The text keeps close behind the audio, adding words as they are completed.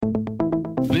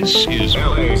This is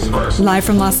LA's first. Live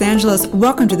from Los Angeles,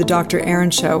 welcome to the Dr.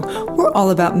 Erin Show. We're all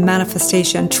about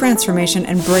manifestation, transformation,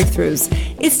 and breakthroughs.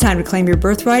 It's time to claim your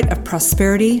birthright of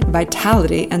prosperity,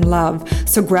 vitality, and love.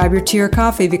 So grab your tea or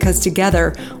coffee because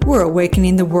together we're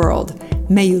awakening the world.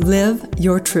 May you live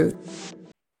your truth.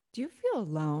 Do you feel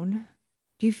alone?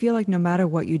 Do you feel like no matter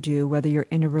what you do, whether you're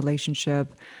in a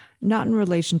relationship, not in a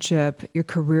relationship, your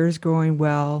career is going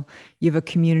well, you have a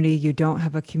community, you don't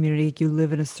have a community, you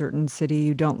live in a certain city,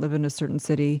 you don't live in a certain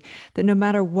city, that no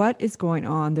matter what is going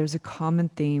on, there's a common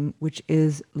theme, which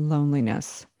is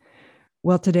loneliness.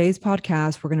 Well, today's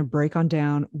podcast, we're going to break on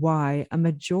down why a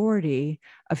majority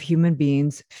of human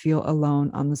beings feel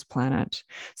alone on this planet.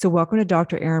 So welcome to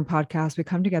Dr. Erin Podcast. We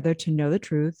come together to know the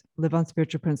truth, live on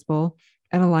spiritual principle,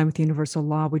 and align with universal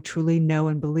law. We truly know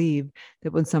and believe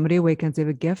that when somebody awakens, they have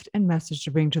a gift and message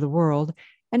to bring to the world,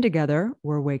 and together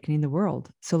we're awakening the world.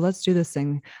 So let's do this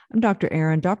thing. I'm Dr.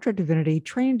 Erin, Doctor of Divinity,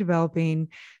 training, developing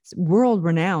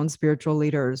world-renowned spiritual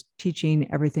leaders,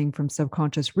 teaching everything from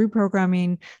subconscious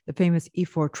reprogramming, the famous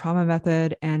E4 trauma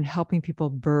method, and helping people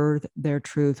birth their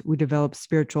truth. We develop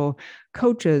spiritual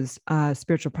coaches,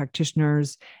 spiritual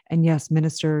practitioners, and yes,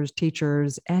 ministers,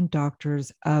 teachers, and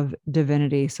doctors of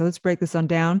divinity. So let's break this on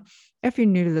down. If you're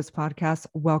new to this podcast,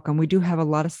 welcome. We do have a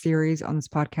lot of series on this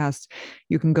podcast.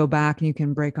 You can go back and you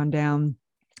can break on down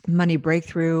money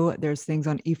breakthrough. There's things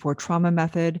on E4 trauma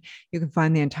method. You can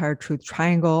find the entire truth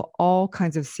triangle, all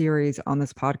kinds of series on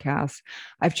this podcast.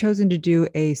 I've chosen to do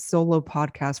a solo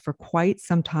podcast for quite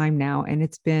some time now, and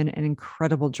it's been an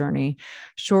incredible journey.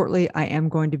 Shortly, I am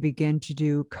going to begin to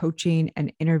do coaching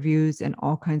and interviews and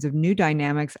all kinds of new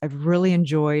dynamics. I've really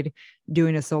enjoyed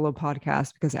doing a solo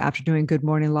podcast because after doing Good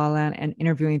Morning La Land and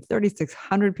interviewing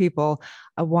 3,600 people,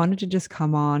 I wanted to just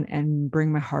come on and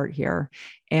bring my heart here.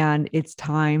 And it's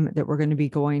time that we're going to be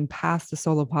going past the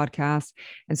solo podcast.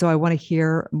 And so I want to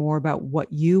hear more about what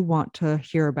you want to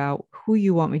hear about, who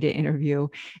you want me to interview,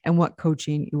 and what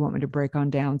coaching you want me to break on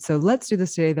down. So let's do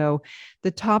this today, though.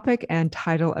 The topic and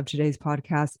title of today's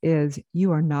podcast is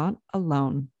You Are Not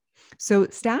Alone. So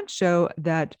stats show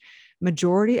that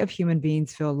majority of human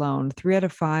beings feel alone. 3 out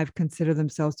of 5 consider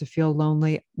themselves to feel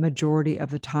lonely majority of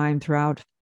the time throughout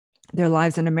their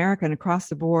lives in America and across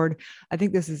the board. I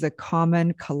think this is a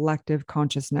common collective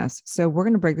consciousness. So we're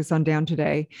going to break this on down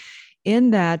today.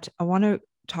 In that, I want to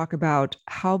talk about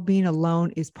how being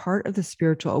alone is part of the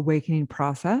spiritual awakening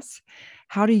process,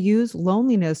 how to use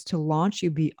loneliness to launch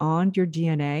you beyond your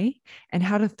DNA, and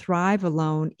how to thrive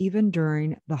alone even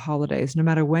during the holidays. No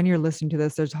matter when you're listening to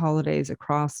this, there's holidays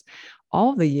across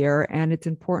all the year. And it's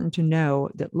important to know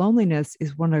that loneliness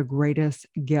is one of the greatest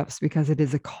gifts because it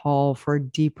is a call for a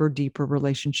deeper, deeper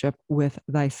relationship with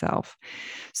thyself.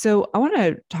 So I want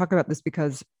to talk about this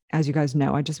because, as you guys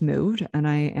know, I just moved and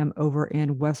I am over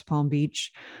in West Palm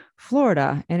Beach,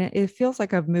 Florida. And it feels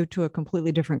like I've moved to a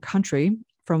completely different country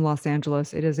from Los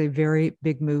Angeles. It is a very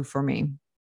big move for me.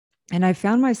 And I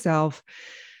found myself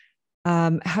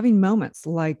having moments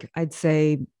like I'd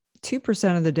say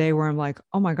 2% of the day where I'm like,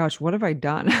 oh my gosh, what have I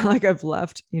done? Like I've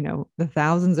left, the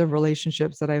thousands of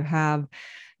relationships that I have,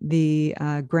 the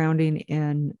grounding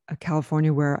in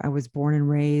California where I was born and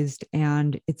raised.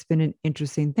 And it's been an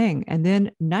interesting thing. And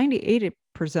then 98%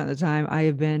 of the time I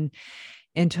have been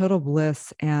in total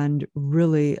bliss and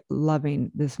really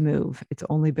loving this move. It's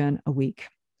only been a week.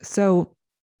 So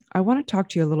I want to talk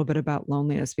to you a little bit about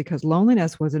loneliness because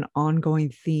loneliness was an ongoing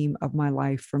theme of my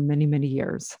life for many, many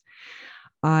years.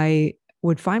 I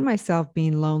would find myself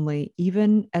being lonely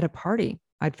even at a party.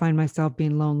 I'd find myself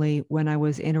being lonely when I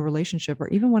was in a relationship or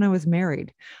even when I was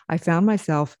married. I found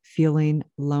myself feeling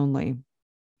lonely.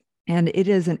 And it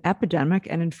is an epidemic.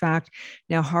 And in fact,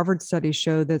 now Harvard studies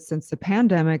show that since the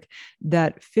pandemic,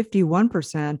 that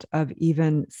 51% of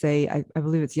even say, I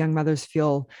believe it's young mothers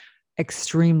feel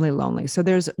extremely lonely. So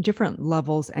there's different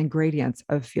levels and gradients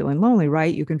of feeling lonely,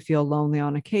 right? You can feel lonely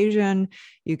on occasion,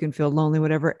 you can feel lonely,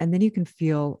 whatever, and then you can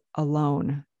feel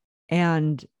alone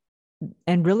and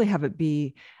really have it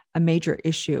be a major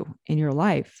issue in your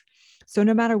life. So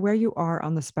no matter where you are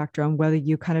on the spectrum, whether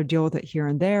you kind of deal with it here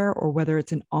and there, or whether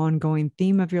it's an ongoing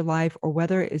theme of your life, or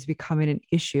whether it is becoming an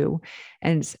issue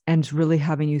and really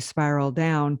having you spiral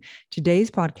down,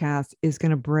 today's podcast is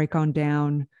going to break on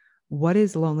down what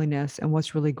is loneliness and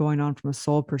what's really going on from a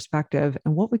soul perspective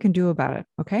and what we can do about it.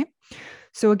 Okay.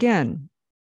 So again,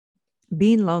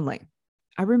 being lonely.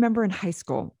 I remember in high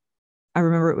school, I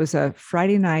remember it was a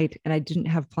Friday night and I didn't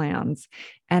have plans.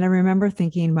 And I remember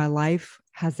thinking my life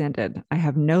has ended. I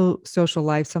have no social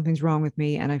life. Something's wrong with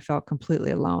me. And I felt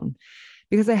completely alone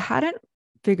because I hadn't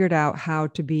figured out how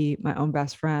to be my own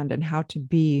best friend and how to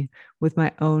be with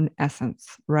my own essence.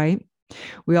 Right.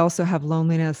 We also have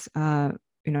loneliness. I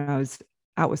was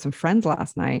out with some friends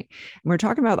last night and we are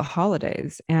talking about the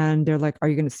holidays and they're like, are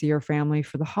you going to see your family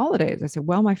for the holidays? I said,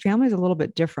 well, my family's a little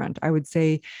bit different. I would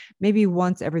say maybe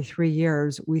once every 3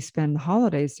 years, we spend the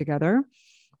holidays together.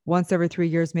 Once every 3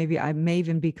 years, maybe I may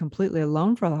even be completely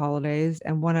alone for the holidays.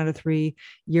 And 1 out of 3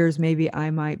 years, maybe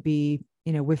I might be,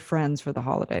 with friends for the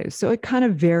holidays. So it kind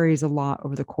of varies a lot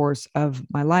over the course of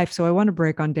my life. So I want to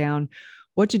break on down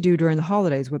what to do during the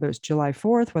holidays, whether it's July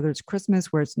 4th, whether it's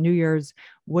Christmas, where it's New Year's.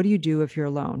 What do you do if you're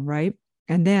alone, right?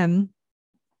 And then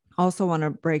also want to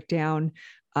break down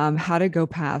how to go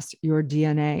past your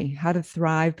DNA, how to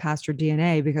thrive past your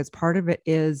DNA, because part of it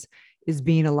is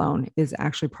being alone is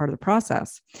actually part of the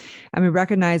process. And we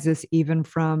recognize this even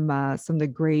from some of the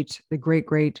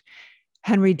great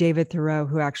Henry David Thoreau,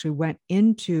 who actually went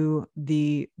into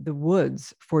the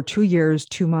woods for 2 years,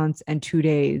 2 months, and 2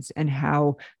 days, and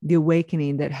how the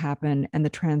awakening that happened and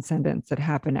the transcendence that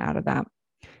happened out of that.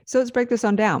 So let's break this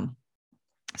on down.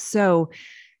 So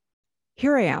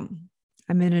here I am.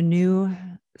 I'm in a new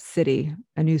city,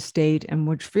 a new state, and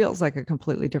which feels like a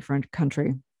completely different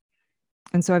country.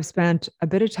 And so I've spent a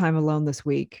bit of time alone this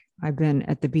week. I've been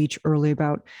at the beach early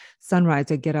about sunrise.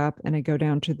 I get up and I go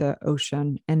down to the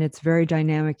ocean, and it's very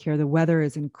dynamic here. The weather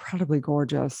is incredibly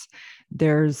gorgeous.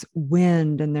 There's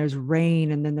wind and there's rain,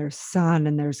 and then there's sun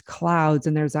and there's clouds,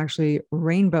 and there's actually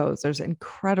rainbows. There's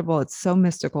incredible, it's so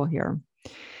mystical here.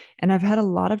 And I've had a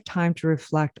lot of time to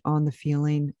reflect on the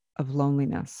feeling of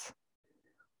loneliness.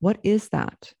 What is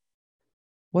that?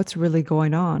 What's really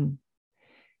going on?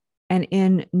 And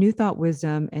in New Thought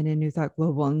Wisdom and in New Thought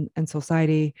Global and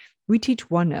Society, we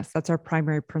teach oneness. That's our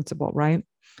primary principle, right?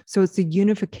 So it's the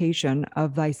unification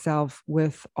of thyself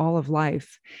with all of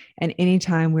life. And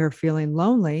anytime we're feeling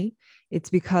lonely, it's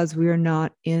because we are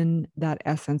not in that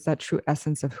essence, that true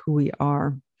essence of who we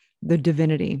are, the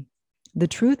divinity. The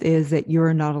truth is that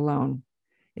you're not alone.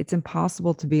 It's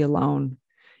impossible to be alone.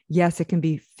 Yes, it can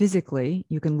be physically.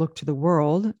 You can look to the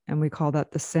world, and we call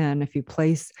that the sin. If you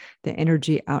place the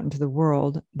energy out into the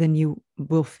world, then you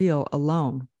will feel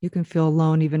alone. You can feel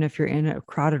alone even if you're in a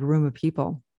crowded room of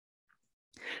people.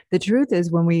 The truth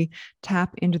is, when we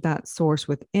tap into that source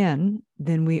within,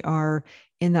 then we are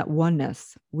in that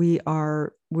oneness.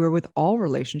 We're with all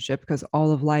relationship, because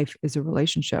all of life is a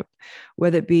relationship,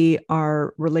 whether it be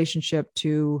our relationship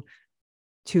to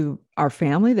our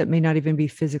family that may not even be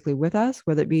physically with us,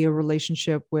 whether it be a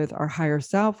relationship with our higher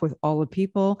self, with all the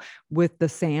people, with the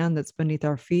sand that's beneath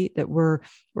our feet, that we're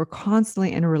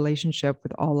constantly in a relationship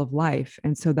with all of life.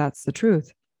 And so that's the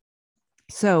truth.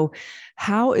 So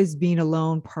how is being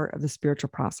alone part of the spiritual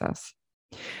process?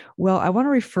 Well, I want to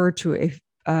refer to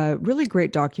a really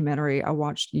great documentary I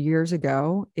watched years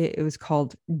ago. It was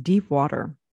called Deep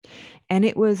Water. And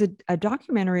it was a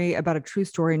documentary about a true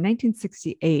story. In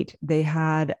 1968, they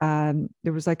had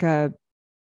there was like a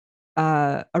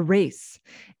race,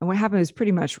 and what happened is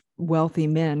pretty much wealthy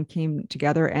men came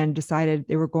together and decided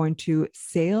they were going to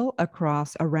sail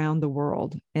across around the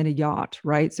world in a yacht,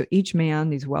 right? So each man,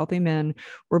 these wealthy men,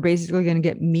 were basically going to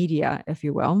get media, if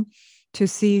you will, to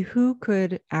see who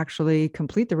could actually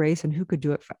complete the race and who could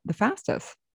do it the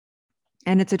fastest.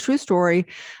 And it's a true story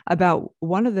about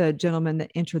one of the gentlemen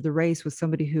that entered the race was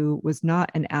somebody who was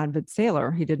not an avid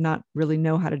sailor. He did not really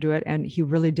know how to do it. And he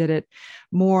really did it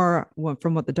more,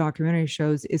 from what the documentary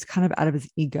shows, is kind of out of his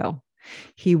ego.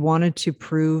 He wanted to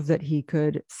prove that he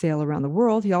could sail around the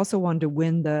world. He also wanted to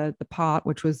win the pot,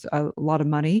 which was a lot of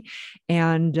money.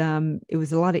 And it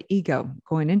was a lot of ego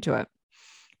going into it.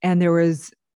 And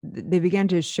they began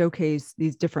to showcase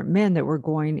these different men that were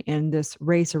going in this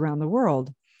race around the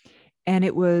world. And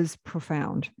it was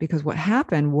profound, because what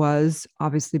happened was,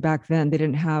 obviously back then they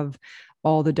didn't have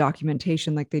all the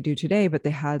documentation like they do today, but they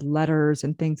had letters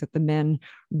and things that the men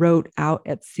wrote out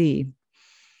at sea.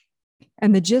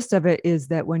 And the gist of it is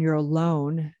that when you're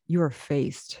alone, you're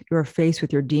faced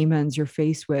with your demons, you're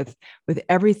faced with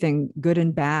everything good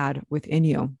and bad within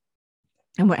you.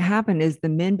 And what happened is the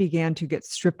men began to get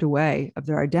stripped away of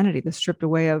their identity, they stripped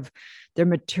away of their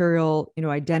material,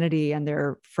 identity, and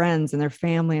their friends and their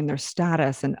family and their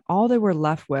status. And all they were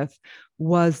left with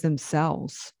was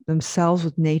themselves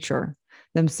with nature,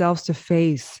 themselves to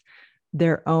face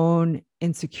their own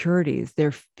insecurities,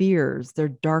 their fears, their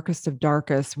darkest of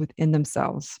darkest within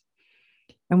themselves.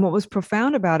 And what was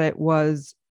profound about it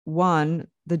was, one,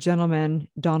 the gentleman,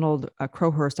 Donald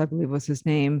Crowhurst, I believe was his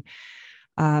name.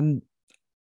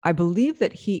 I believe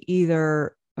that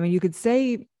you could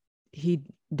say he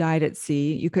died at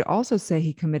sea. You could also say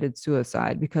he committed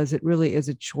suicide, because it really is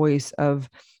a choice of,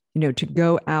 to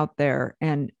go out there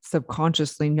and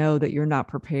subconsciously know that you're not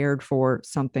prepared for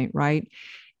something, right?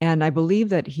 And I believe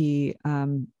that he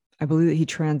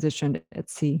transitioned at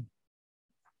sea.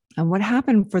 And what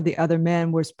happened for the other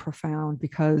men was profound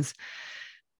because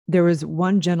there was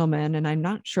one gentleman, and I'm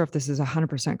not sure if this is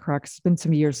 100% correct. It's been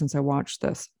some years since I watched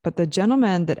this, but the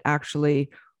gentleman that actually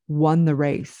won the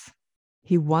race,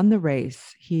 he won the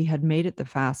race. He had made it the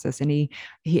fastest. And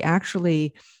he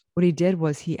actually, what he did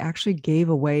was he actually gave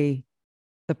away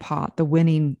the pot, the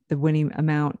winning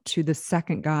amount to the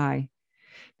second guy,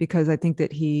 because I think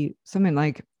that something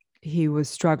like he was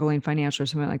struggling financially or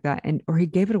something like that. Or he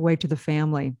gave it away to the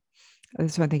family.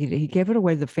 That's what I think he did. He gave it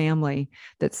away to the family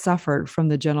that suffered from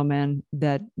the gentleman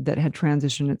that had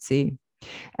transitioned at sea.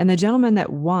 And the gentleman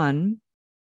that won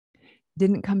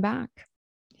didn't come back.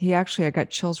 He actually, I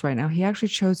got chills right now. He actually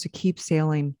chose to keep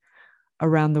sailing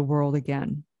around the world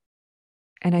again.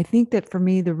 And I think that for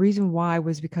me, the reason why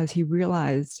was because he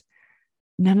realized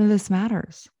none of this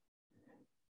matters.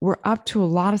 We're up to a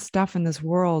lot of stuff in this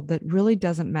world that really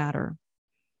doesn't matter.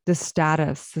 This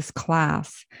status, this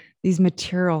class, these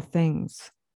material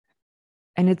things.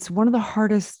 And it's one of the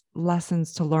hardest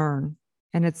lessons to learn.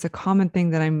 And it's a common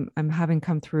thing that I'm having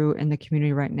come through in the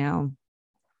community right now.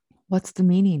 What's the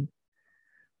meaning?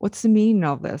 What's the meaning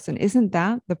of this? And isn't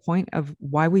that the point of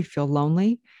why we feel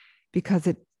lonely? Because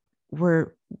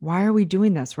why are we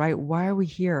doing this, right? Why are we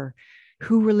here?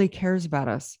 Who really cares about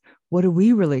us? What do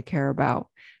we really care about?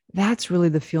 That's really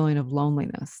the feeling of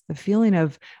loneliness, the feeling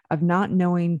of not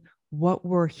knowing what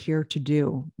we're here to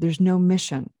do. There's no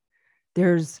mission.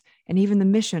 And even the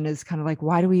mission is kind of like,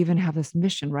 why do we even have this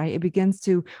mission, right?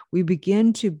 We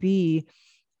begin to be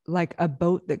like a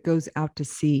boat that goes out to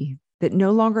sea, that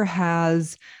no longer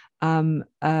has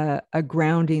a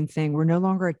grounding thing. We're no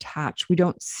longer attached. We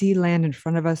don't see land in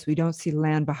front of us. We don't see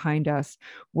land behind us.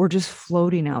 We're just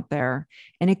floating out there.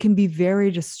 And it can be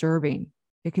very disturbing.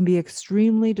 It can be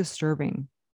extremely disturbing.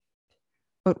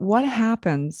 But what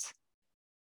happens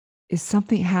is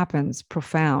something happens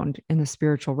profound in the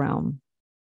spiritual realm.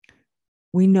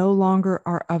 We no longer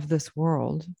are of this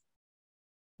world.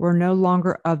 We're no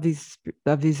longer of these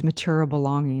material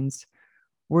belongings.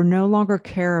 We no longer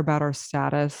care about our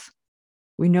status.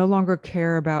 We no longer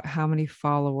care about how many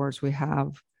followers we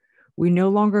have. We no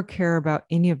longer care about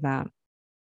any of that.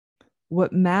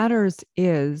 What matters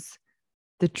is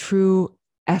the true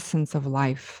essence of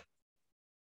life.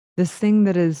 This thing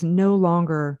that is no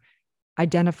longer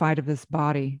identified of this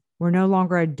body. We're no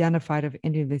longer identified of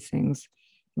any of these things.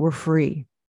 We're free.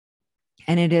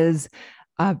 And it is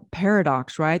a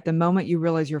paradox, right? The moment you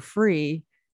realize you're free,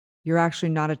 you're actually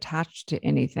not attached to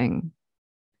anything.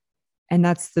 And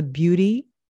that's the beauty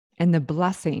and the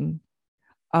blessing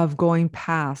of going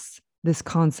past this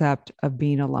concept of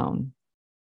being alone.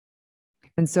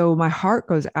 And so my heart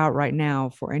goes out right now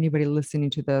for anybody listening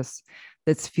to this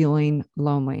that's feeling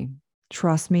lonely.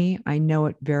 Trust me, I know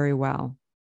it very well.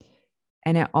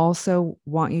 And I also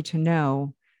want you to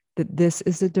know that this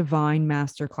is a divine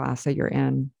masterclass that you're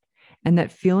in, and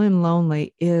that feeling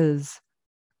lonely is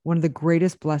one of the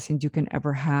greatest blessings you can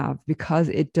ever have, because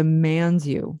it demands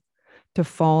you to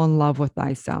fall in love with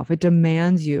thyself. It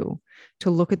demands you to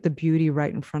look at the beauty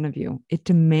right in front of you. It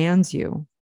demands you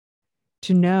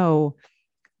to know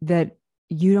that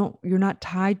you're not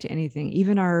tied to anything.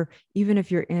 Even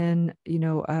if you're in,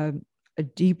 a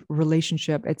deep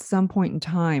relationship, at some point in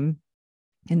time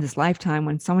in this lifetime,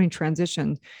 when someone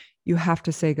transitions, you have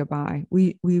to say goodbye.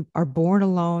 We are born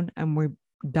alone and we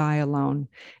die alone,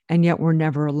 and yet we're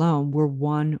never alone. We're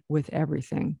one with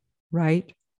everything,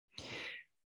 right?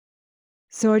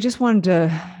 So I just wanted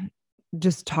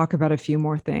to talk about a few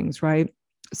more things, right?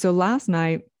 So last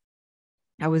night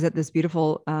I was at this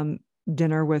beautiful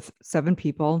dinner with 7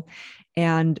 people.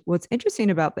 And what's interesting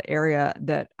about the area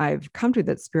that I've come to,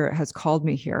 that Spirit has called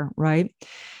me here, right?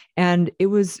 And it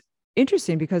was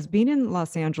interesting because being in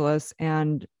Los Angeles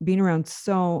and being around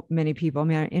so many people, I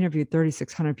mean, I interviewed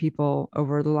 3,600 people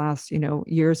over the last,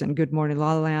 years in Good Morning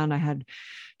La La Land. I had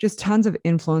just tons of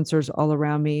influencers all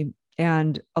around me.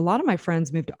 And a lot of my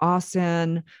friends moved to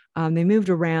Austin. They moved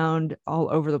around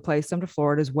all over the place, some to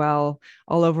Florida as well,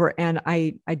 all over. And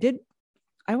I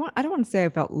don't want to say I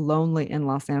felt lonely in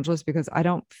Los Angeles, because I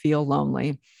don't feel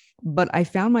lonely, but I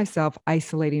found myself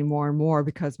isolating more and more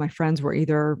because my friends were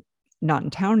either not in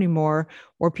town anymore,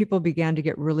 or people began to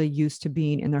get really used to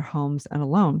being in their homes and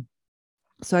alone.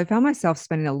 So I found myself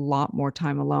spending a lot more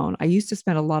time alone. I used to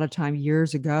spend a lot of time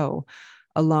years ago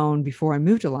alone before I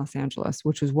moved to Los Angeles,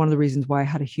 which was one of the reasons why I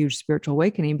had a huge spiritual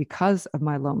awakening, because of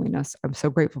my loneliness. I'm so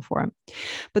grateful for it.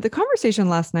 But the conversation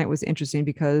last night was interesting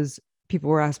because people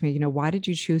were asking me, why did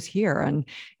you choose here?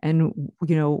 And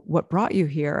what brought you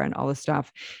here and all this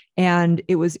stuff. And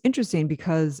it was interesting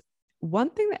because one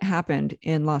thing that happened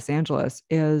in Los Angeles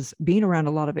is being around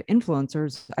a lot of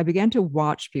influencers, I began to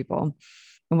watch people.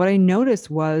 And what I noticed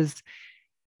was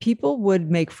people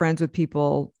would make friends with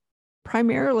people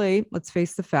primarily, let's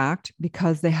face the fact,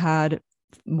 because they had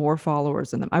more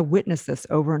followers than them. I witnessed this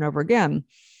over and over again.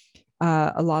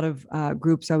 A lot of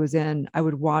groups I was in, I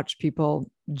would watch people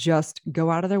just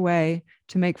go out of their way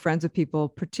to make friends with people,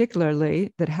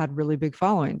 particularly that had really big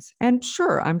followings. And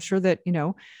sure, I'm sure that,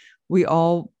 we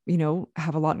all,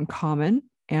 have a lot in common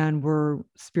and we're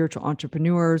spiritual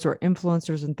entrepreneurs or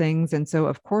influencers and things. And so,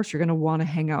 of course, you're going to want to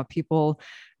hang out with people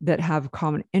that have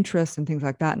common interests and things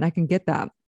like that. And I can get that.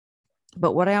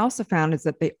 But what I also found is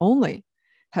that they only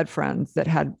had friends that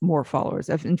had more followers.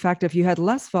 In fact, if you had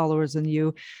less followers than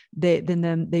you,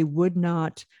 then they would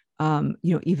not,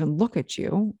 even look at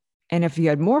you. And if you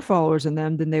had more followers than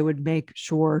them, then they would make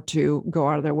sure to go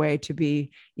out of their way to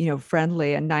be,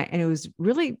 friendly and nice. And it was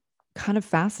really kind of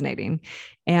fascinating.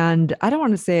 And I don't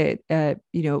want to say it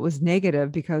was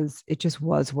negative because it just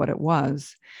was what it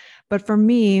was. But for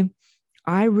me,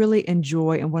 I really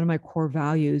enjoy, and one of my core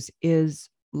values is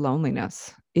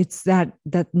loneliness. It's that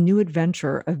new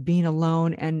adventure of being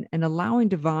alone and allowing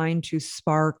divine to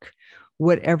spark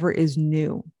whatever is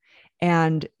new.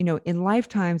 And in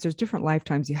lifetimes, there's different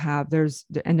lifetimes you have. There's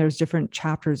different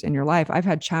chapters in your life. I've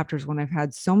had chapters when I've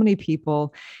had so many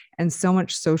people and so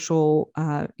much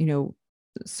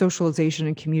socialization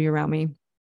and community around me.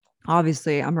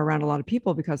 Obviously, I'm around a lot of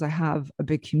people because I have a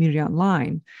big community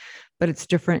online, but it's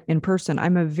different in person.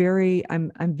 I'm very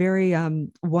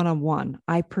one-on-one.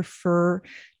 I prefer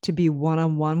to be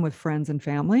one-on-one with friends and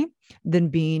family than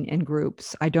being in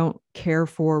groups. I don't care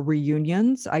for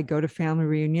reunions. I go to family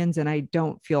reunions and I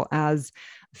don't feel as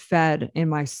fed in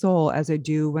my soul as I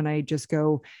do when I just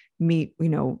go meet,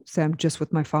 say I'm just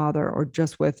with my father or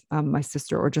just with my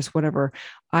sister or just whatever.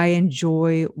 I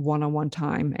enjoy one-on-one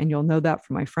time, and you'll know that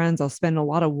from my friends. I'll spend a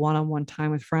lot of one-on-one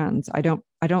time with friends. I don't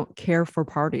care for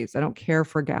parties. I don't care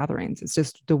for gatherings. It's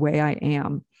just the way I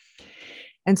am.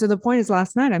 And so the point is,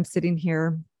 last night I'm sitting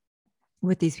here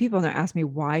with these people and they asked me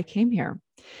why I came here.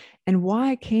 And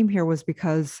why I came here was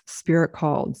because Spirit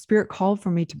called. Spirit called for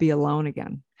me to be alone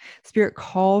again. Spirit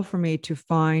called for me to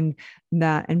find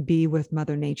that and be with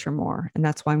Mother Nature more. And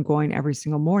that's why I'm going every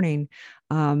single morning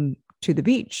to the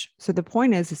beach. So the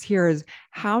point is here is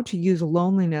how to use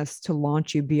loneliness to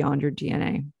launch you beyond your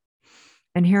DNA.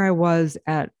 And here I was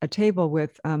at a table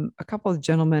with a couple of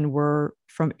gentlemen were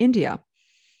from India,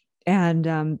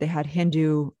 and they had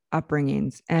Hindu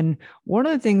upbringings. And one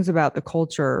of the things about the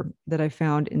culture that I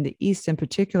found in the East in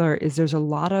particular is there's a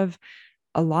lot of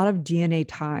DNA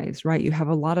ties, right? You have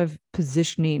a lot of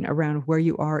positioning around where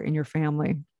you are in your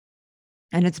family.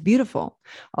 And it's beautiful.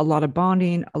 A lot of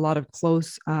bonding, a lot of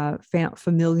close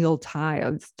familial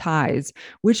ties,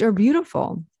 which are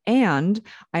beautiful. And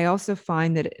I also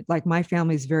find that like my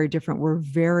family is very different. We're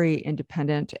very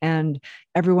independent and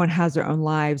everyone has their own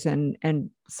lives. And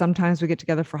sometimes we get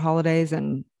together for holidays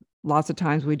and lots of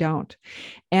times we don't.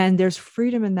 And there's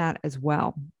freedom in that as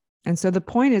well. And so the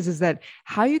point is that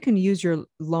how you can use your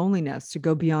loneliness to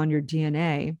go beyond your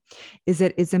DNA is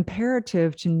that it's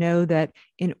imperative to know that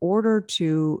in order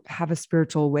to have a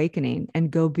spiritual awakening and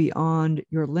go beyond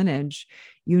your lineage,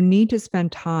 you need to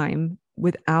spend time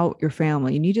without your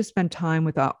family. You need to spend time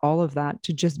without all of that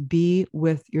to just be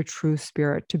with your true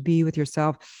spirit, to be with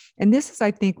yourself. And this is,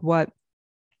 I think, what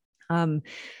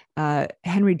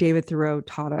Henry David Thoreau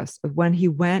taught us when he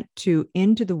went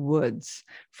into the woods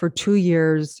for 2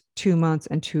 years, 2 months,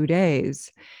 and 2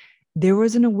 days. There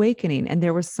was an awakening, and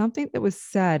there was something that was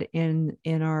said in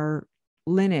our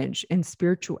lineage in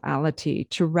spirituality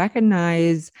to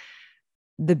recognize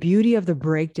the beauty of the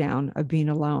breakdown of being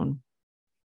alone.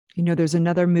 There's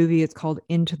another movie, it's called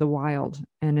Into the Wild,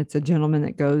 and it's a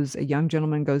young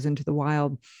gentleman goes into the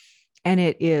wild, and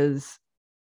it is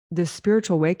this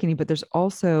spiritual awakening, but there's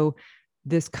also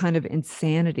this kind of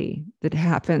insanity that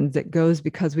happens that goes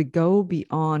because we go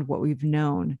beyond what we've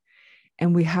known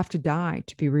and we have to die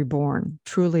to be reborn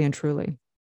truly and truly.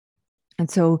 And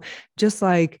so just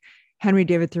like Henry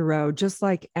David Thoreau, just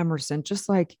like Emerson, just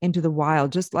like Into the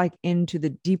Wild, just like Into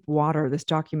the Deep Water, this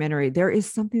documentary, there is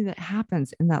something that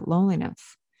happens in that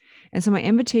loneliness. And so my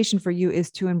invitation for you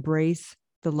is to embrace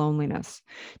the loneliness,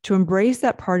 to embrace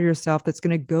that part of yourself that's going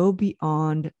to go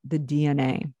beyond the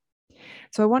DNA.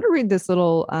 So I want to read this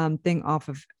little thing off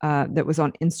of that was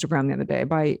on Instagram the other day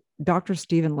by Dr.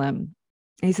 Stephen Lim.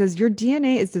 And he says, your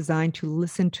DNA is designed to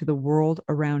listen to the world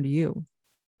around you.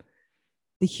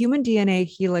 The human DNA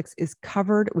helix is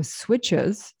covered with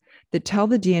switches that tell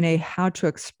the DNA how to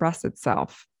express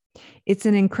itself. It's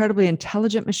an incredibly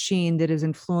intelligent machine that is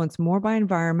influenced more by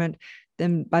environment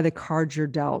than by the cards you're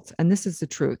dealt. And this is the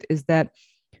truth, is that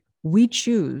we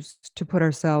choose to put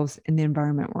ourselves in the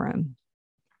environment we're in.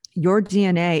 Your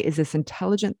DNA is this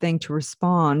intelligent thing to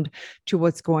respond to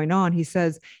what's going on. He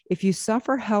says, if you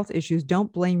suffer health issues,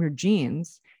 don't blame your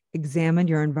genes, examine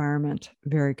your environment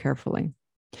very carefully.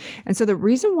 And so the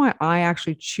reason why I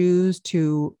actually choose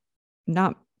to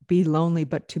not be lonely,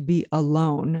 but to be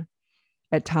alone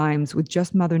at times with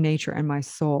just Mother Nature and my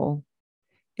soul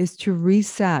is to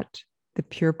reset the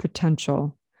pure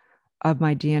potential of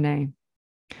my DNA.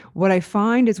 What I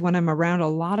find is when I'm around a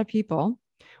lot of people,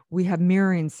 we have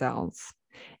mirroring cells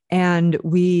and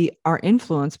we are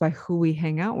influenced by who we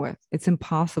hang out with. It's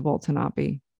impossible to not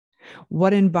be.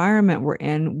 What environment we're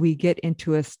in, we get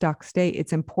into a stuck state.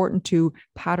 It's important to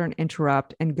pattern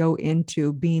interrupt and go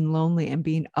into being lonely and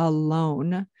being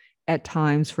alone at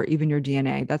times for even your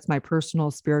DNA. That's my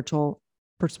personal spiritual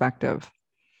perspective.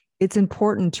 It's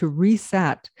important to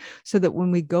reset so that when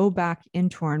we go back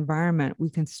into our environment, we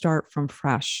can start from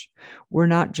fresh. We're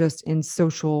not just in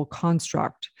social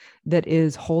construct that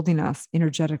is holding us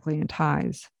energetically in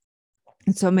ties.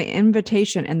 And so my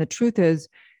invitation, and the truth is,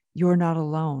 you're not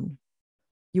alone.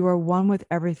 You are one with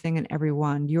everything and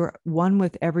everyone. You're one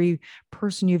with every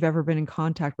person you've ever been in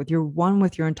contact with. You're one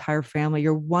with your entire family.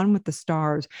 You're one with the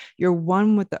stars. You're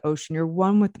one with the ocean. You're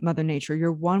one with Mother Nature.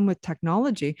 You're one with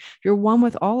technology. You're one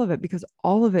with all of it, because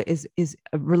all of it is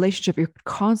a relationship. You're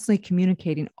constantly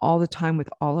communicating all the time with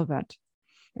all of it.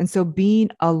 And so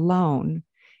being alone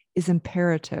is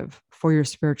imperative for your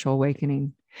spiritual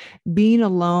awakening. Being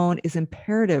alone is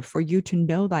imperative for you to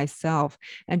know thyself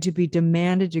and to be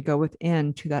demanded to go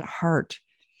within to that heart,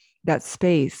 that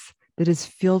space that is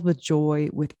filled with joy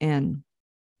within.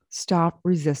 Stop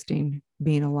resisting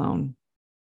being alone.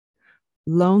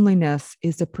 Loneliness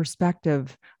is the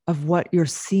perspective of what you're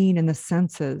seeing in the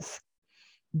senses.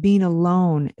 Being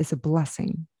alone is a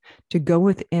blessing. To go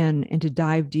within and to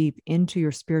dive deep into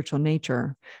your spiritual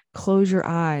nature. Close your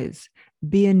eyes,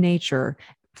 be in nature,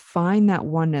 find that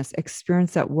oneness,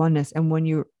 experience that oneness. And when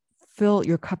you fill,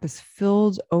 your cup is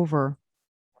filled over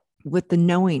with the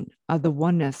knowing of the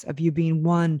oneness of you being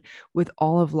one with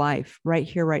all of life right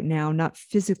here, right now, not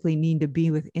physically needing to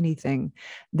be with anything.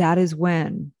 That is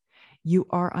when you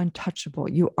are untouchable.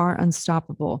 You are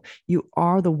unstoppable. You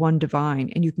are the one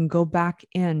divine, and you can go back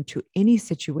into any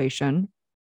situation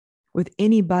with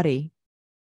anybody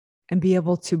and be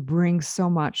able to bring so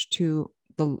much to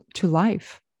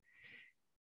life.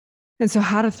 And so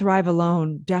how to thrive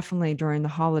alone, definitely during the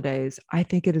holidays, I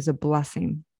think it is a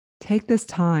blessing. Take this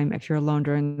time, if you're alone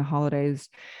during the holidays,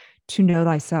 to know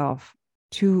thyself,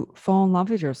 to fall in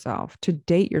love with yourself, to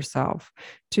date yourself,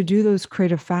 to do those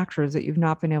creative factors that you've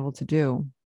not been able to do.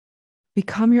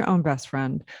 Become your own best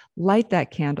friend, light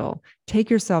that candle, take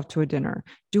yourself to a dinner,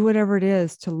 do whatever it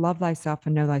is to love thyself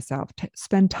and know thyself.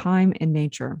 Spend time in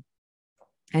nature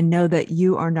and know that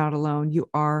you are not alone. You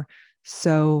are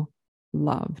so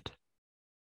loved.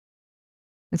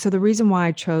 And so the reason why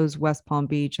I chose West Palm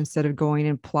Beach instead of going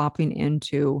and plopping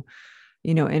into,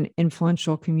 an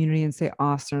influential community in, say,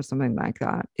 Austin or something like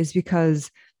that, is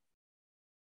because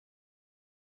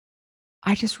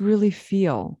I just really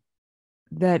feel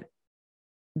that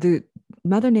the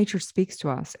Mother Nature speaks to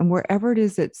us, and wherever it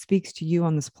is that speaks to you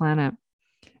on this planet,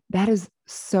 that is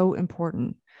so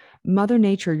important. Mother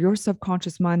Nature, your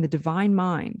subconscious mind, the divine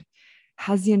mind,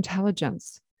 has the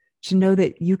intelligence to know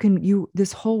that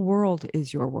this whole world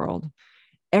is your world.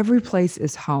 Every place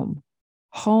is home.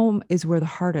 Home is where the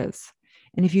heart is.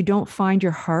 And if you don't find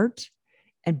your heart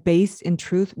and based in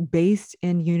truth, based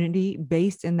in unity,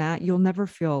 based in that, you'll never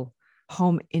feel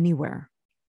home anywhere.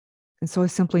 And so I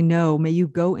simply know, may you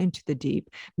go into the deep.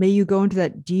 May you go into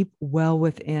that deep well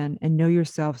within and know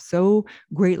yourself so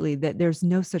greatly that there's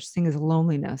no such thing as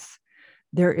loneliness.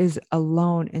 There is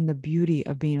alone in the beauty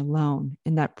of being alone,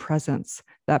 in that presence,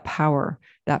 that power,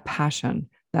 that passion,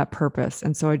 that purpose.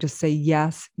 And so I just say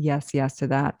yes, yes, yes to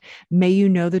that. May you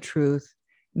know the truth.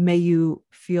 May you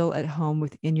feel at home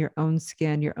within your own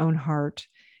skin, your own heart,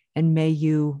 and may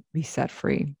you be set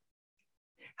free.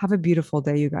 Have a beautiful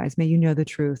day, you guys. May you know the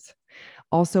truth.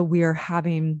 Also, we are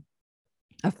having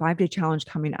a 5-day challenge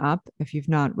coming up. If you've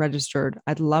not registered,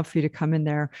 I'd love for you to come in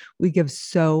there. We give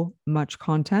so much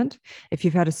content. If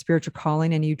you've had a spiritual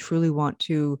calling and you truly want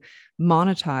to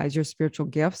monetize your spiritual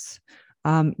gifts,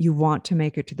 you want to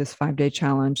make it to this 5-day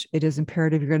challenge. It is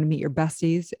imperative. You're going to meet your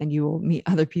besties and you will meet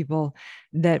other people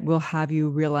that will have you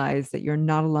realize that you're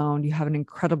not alone. You have an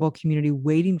incredible community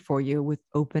waiting for you with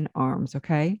open arms.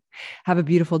 Okay. Have a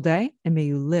beautiful day and may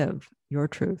you live your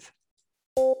truth.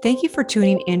 Thank you for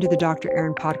tuning into the Dr.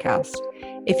 Erin podcast.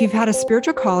 If you've had a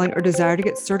spiritual calling or desire to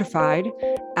get certified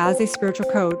as a spiritual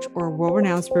coach or a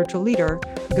world-renowned spiritual leader,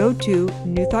 go to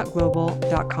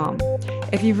newthoughtglobal.com.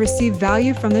 If you've received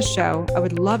value from this show, I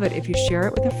would love it if you share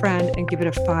it with a friend and give it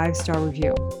a 5-star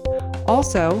review.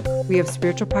 Also, we have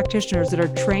spiritual practitioners that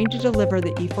are trained to deliver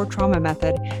the E4 trauma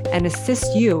method and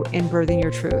assist you in birthing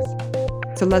your truth.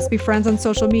 So let's be friends on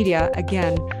social media.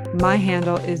 Again, my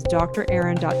handle is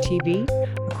drerin.tv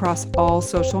across all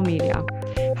social media.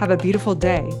 Have a beautiful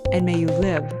day, and may you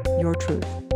live your truth.